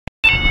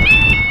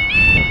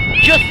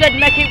Just said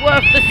make it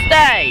worth the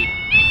stay.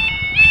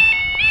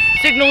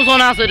 Signal's on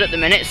hazard at the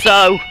minute,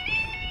 so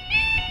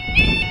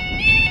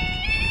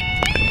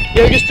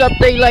you just had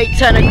the late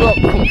 10 o'clock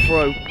come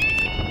through.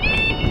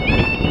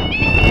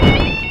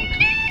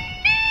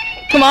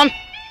 Come on.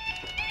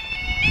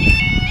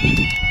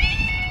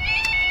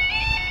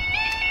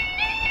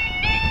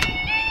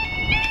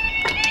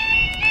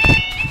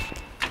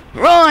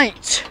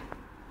 Right.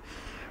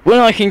 When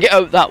I can get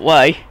out that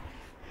way.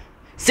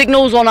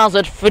 Signal's on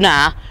hazard for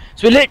now.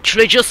 So we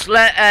literally just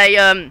let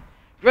a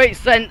great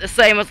scent, the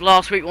same as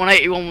last week,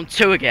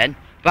 181.12 again,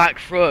 back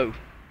through.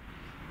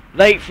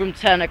 Late from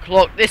 10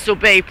 o'clock. This will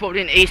be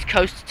probably in the East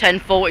Coast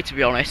 10:40 to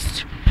be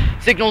honest.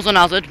 Signal's on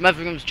hazard.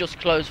 Methingham's just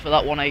closed for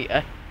that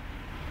 180.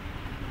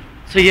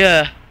 So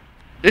yeah,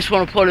 this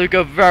one will probably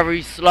go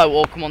very slow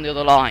or come on the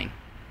other line.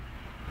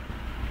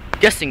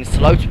 Guessing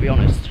slow to be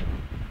honest.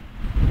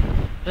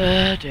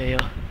 Oh dear.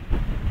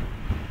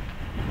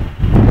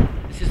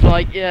 This is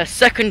like, yeah,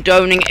 second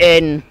doning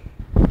in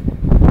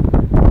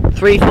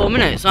 3-4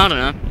 minutes, I don't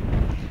know.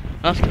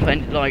 That's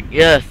like,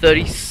 yeah,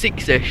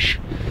 36-ish.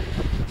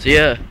 So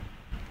yeah.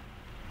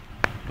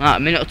 Right, a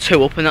minute or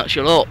two up and that's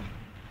your lot.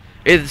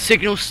 Either the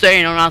signal's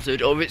staying on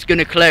hazard or it's going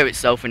to clear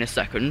itself in a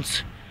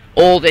second.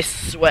 Or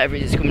this, whatever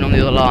it is, coming on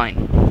the other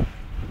line.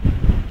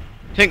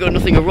 Ain't got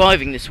nothing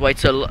arriving this way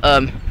till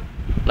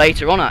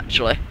later on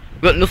actually.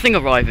 We've got nothing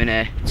arriving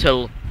here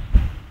till,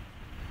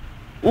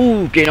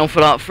 ooh, getting on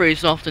for like 3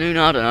 this afternoon,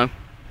 I don't know.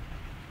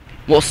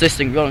 What's this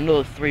thing? We've got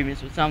another 3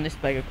 minutes by the time this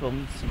beggar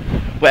comes.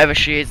 Whatever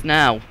she is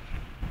now.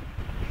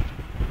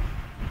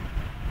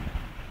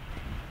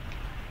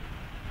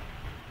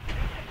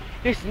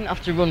 This didn't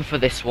have to run for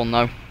this one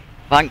though.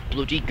 Thank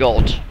bloody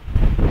God.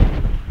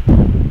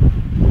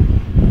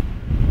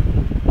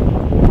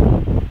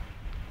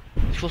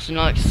 It's crossing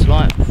like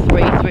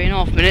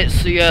 3.5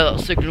 minutes, so yeah,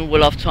 that signal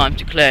will have time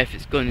to clear if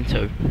it's going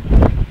to.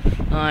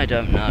 I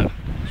don't know.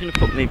 I'm gonna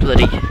put me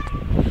bloody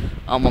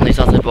arm on this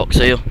hazard box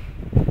here.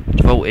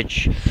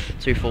 Voltage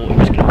 240, I'm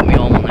just gonna put my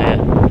arm on there.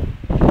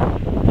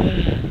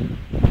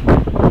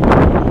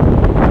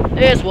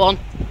 Here's one.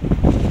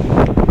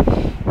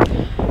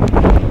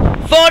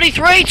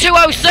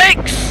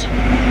 43,206.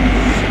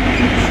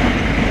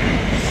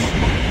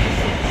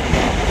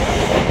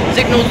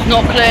 Signal's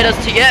not cleared as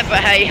to yet, but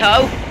hey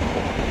ho.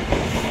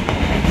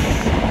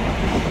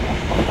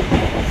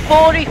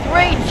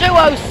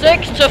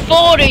 43,206 to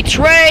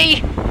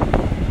 43.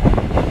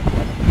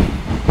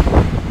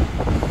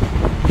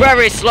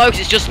 Very slow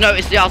because it's just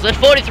noticed the hazard.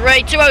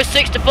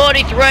 43,206 to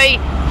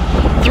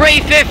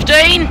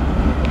 43,315.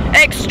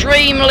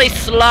 Extremely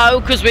slow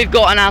because we've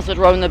got an hazard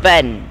around the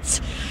bends.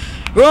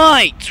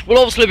 Right, we'll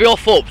obviously be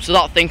off up so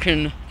that thing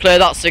can clear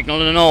that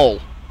signal and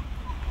all.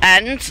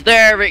 And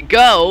there it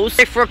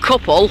goes. For a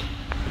couple,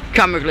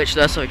 camera glitch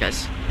there, sorry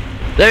guys.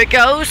 There it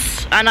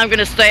goes, and I'm going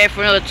to stay here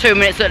for another 2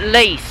 minutes at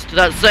least.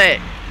 That's it.